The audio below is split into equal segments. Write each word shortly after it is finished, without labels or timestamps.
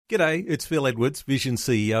G'day, it's Phil Edwards, Vision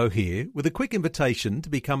CEO here, with a quick invitation to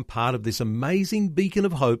become part of this amazing beacon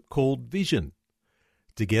of hope called Vision.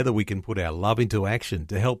 Together we can put our love into action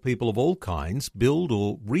to help people of all kinds build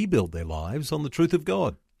or rebuild their lives on the truth of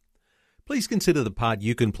God. Please consider the part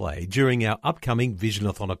you can play during our upcoming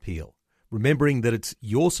Visionathon appeal, remembering that it's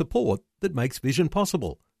your support that makes Vision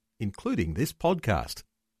possible, including this podcast.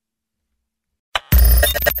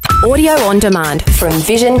 Audio on demand from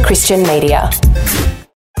Vision Christian Media.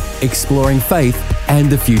 Exploring faith and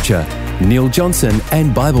the future. Neil Johnson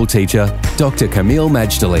and Bible teacher Dr. Kameel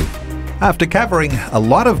Majdali. After covering a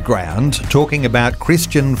lot of ground talking about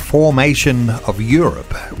Christian formation of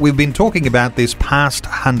Europe, we've been talking about this past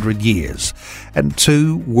 100 years and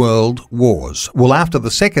 2 world wars. Well, after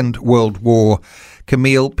the Second World War,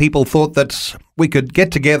 Kameel, people thought that we could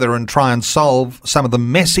get together and try and solve some of the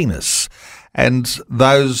messiness and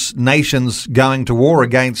those nations going to war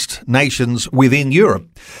against nations within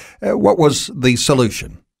Europe. What was the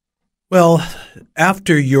solution? Well,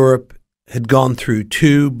 after Europe had gone through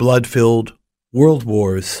 2 blood-filled world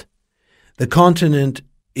wars, the continent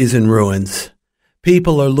is in ruins.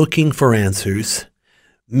 People are looking for answers.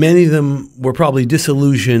 Many of them were probably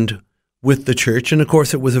disillusioned with the church, and of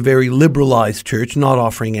course it was a very liberalized church, not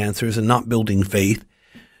offering answers and not building faith.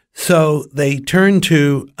 So they turned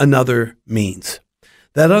to another means.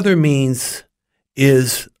 That other means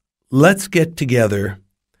is, let's get together,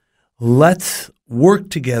 let's work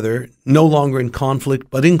together, no longer in conflict,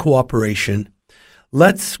 but in cooperation.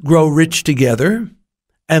 Let's grow rich together,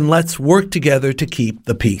 and let's work together to keep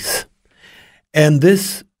the peace. And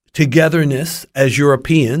this togetherness as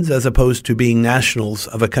Europeans, as opposed to being nationals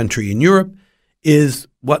of a country in Europe, is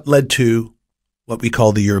what led to what we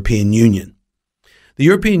call the European Union. The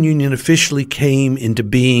European Union officially came into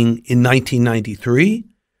being in 1993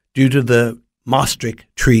 due to the Maastricht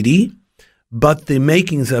Treaty, but the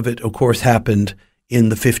makings of it, of course, happened in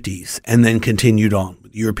the 50s and then continued on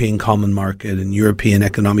with the European Common Market and European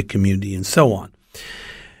Economic Community and so on.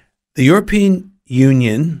 The European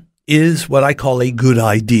Union is what I call a good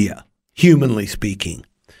idea, humanly speaking.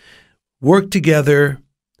 Work together,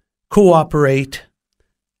 cooperate,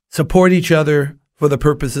 support each other for the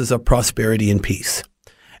purposes of prosperity and peace.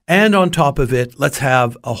 And on top of it, let's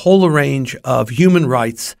have a whole range of human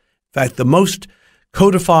rights. In fact, the most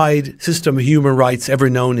codified system of human rights ever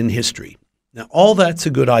known in history. Now, all that's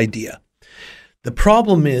a good idea. The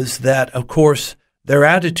problem is that, of course, their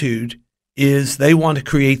attitude is they want to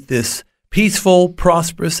create this peaceful,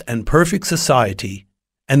 prosperous, and perfect society,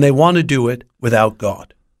 and they want to do it without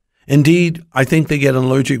God. Indeed, I think they get an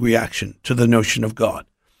allergic reaction to the notion of God,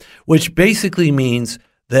 which basically means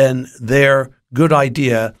then their good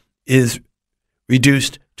idea is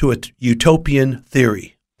reduced to a utopian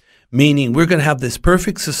theory, meaning we're going to have this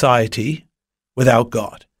perfect society without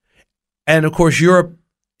God. And of course, Europe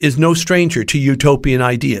is no stranger to utopian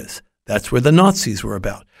ideas. That's where the Nazis were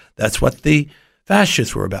about. That's what the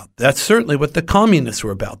fascists were about. That's certainly what the communists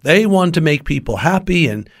were about. They wanted to make people happy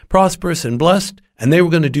and prosperous and blessed, and they were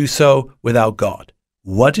going to do so without God.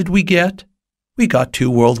 What did we get? We got 2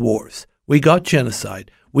 world wars. We got genocide.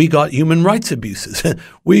 We got human rights abuses.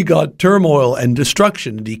 We got turmoil and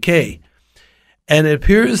destruction and decay. And it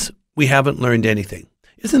appears we haven't learned anything.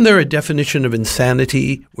 Isn't there a definition of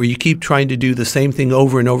insanity where you keep trying to do the same thing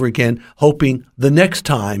over and over again, hoping the next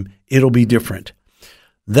time it'll be different?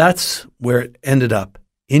 That's where it ended up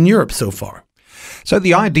in Europe so far. So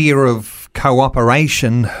the idea of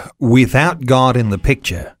cooperation without God in the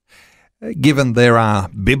picture, given there are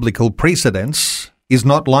biblical precedents, is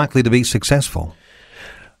not likely to be successful.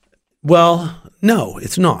 Well, no,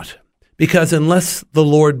 it's not. Because unless the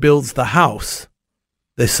Lord builds the house,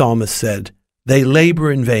 the psalmist said, they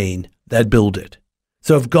labor in vain that build it.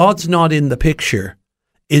 So if God's not in the picture,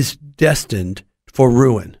 is destined for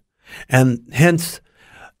ruin. And hence,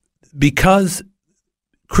 because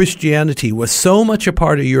Christianity was so much a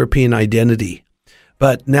part of European identity,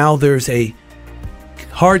 but now there's a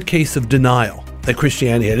hard case of denial that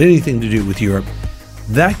Christianity had anything to do with Europe,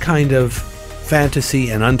 that kind of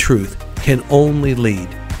fantasy and untruth can only lead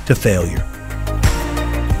to failure.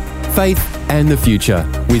 Faith and the Future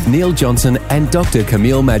with Neil Johnson and Dr.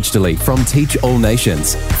 Kameel Majdali from Teach All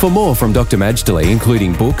Nations. For more from Dr. Majdali,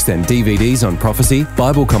 including books and DVDs on prophecy,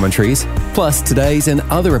 Bible commentaries, plus today's and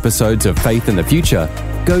other episodes of Faith and the Future,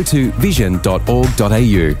 go to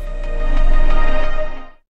vision.org.au.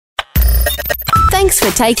 Thanks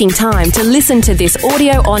for taking time to listen to this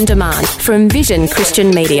audio on demand from Vision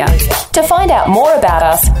Christian Media. To find out more about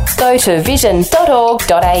us, go to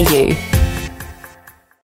vision.org.au.